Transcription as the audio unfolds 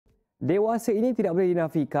Dewasa ini tidak boleh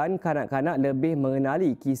dinafikan kanak-kanak lebih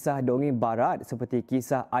mengenali kisah dongeng barat seperti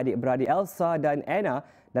kisah adik beradik Elsa dan Anna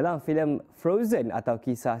dalam filem Frozen atau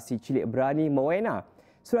kisah si cilik berani Moana.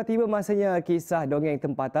 Sudah tiba masanya kisah dongeng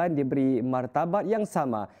tempatan diberi martabat yang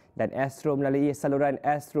sama dan Astro melalui saluran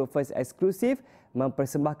Astro First eksklusif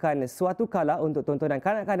mempersembahkan Suatukala untuk tontonan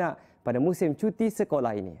kanak-kanak pada musim cuti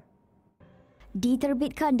sekolah ini.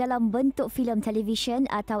 Diterbitkan dalam bentuk filem televisyen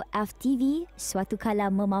atau FTV, Suatukala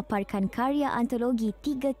memaparkan karya antologi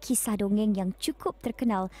 3 kisah dongeng yang cukup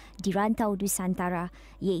terkenal di rantau Nusantara,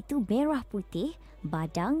 iaitu Merah Putih,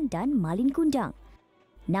 Badang dan Malin Kundang.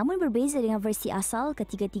 Namun berbeza dengan versi asal,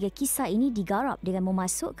 ketiga-tiga kisah ini digarap dengan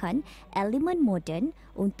memasukkan elemen moden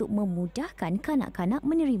untuk memudahkan kanak-kanak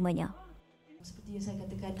menerimanya. Seperti yang saya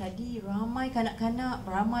katakan tadi, ramai kanak-kanak,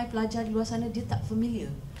 ramai pelajar di luar sana dia tak familiar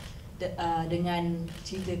dengan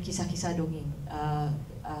cerita kisah-kisah dongeng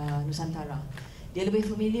Nusantara. Dia lebih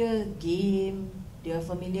familiar game, dia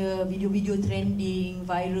familiar video-video trending,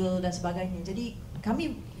 viral dan sebagainya. Jadi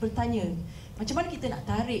kami bertanya, macam mana kita nak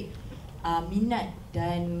tarik minat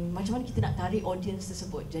dan macam mana kita nak tarik audiens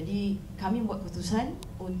tersebut. Jadi kami buat keputusan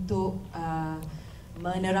untuk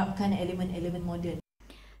menerapkan elemen-elemen moden.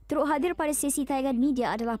 Turut hadir pada sesi tayangan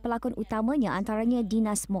media adalah pelakon utamanya antaranya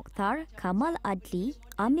Dinas Mokhtar, Kamal Adli,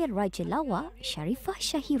 Amir Raja Lawa, Sharifah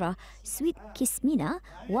Syahira, Sweet Kismina,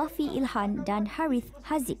 Wafi Ilhan dan Harith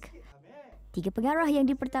Haziq. 3 pengarah yang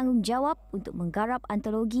dipertanggungjawab untuk menggarap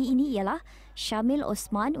antologi ini ialah Syamil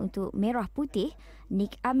Osman untuk Merah Putih,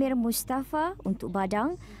 Nik Amir Mustafa untuk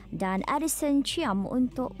Badang dan Addison Chiam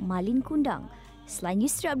untuk Malin Kundang. Selain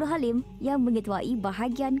Yusri Abdul Halim yang mengetuai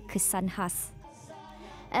bahagian kesan khas.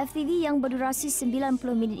 FTV yang berdurasi 90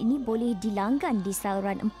 minit ini boleh dilanggan di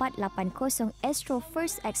saluran 480 Astro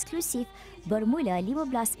First eksklusif bermula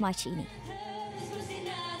 15 Mac ini.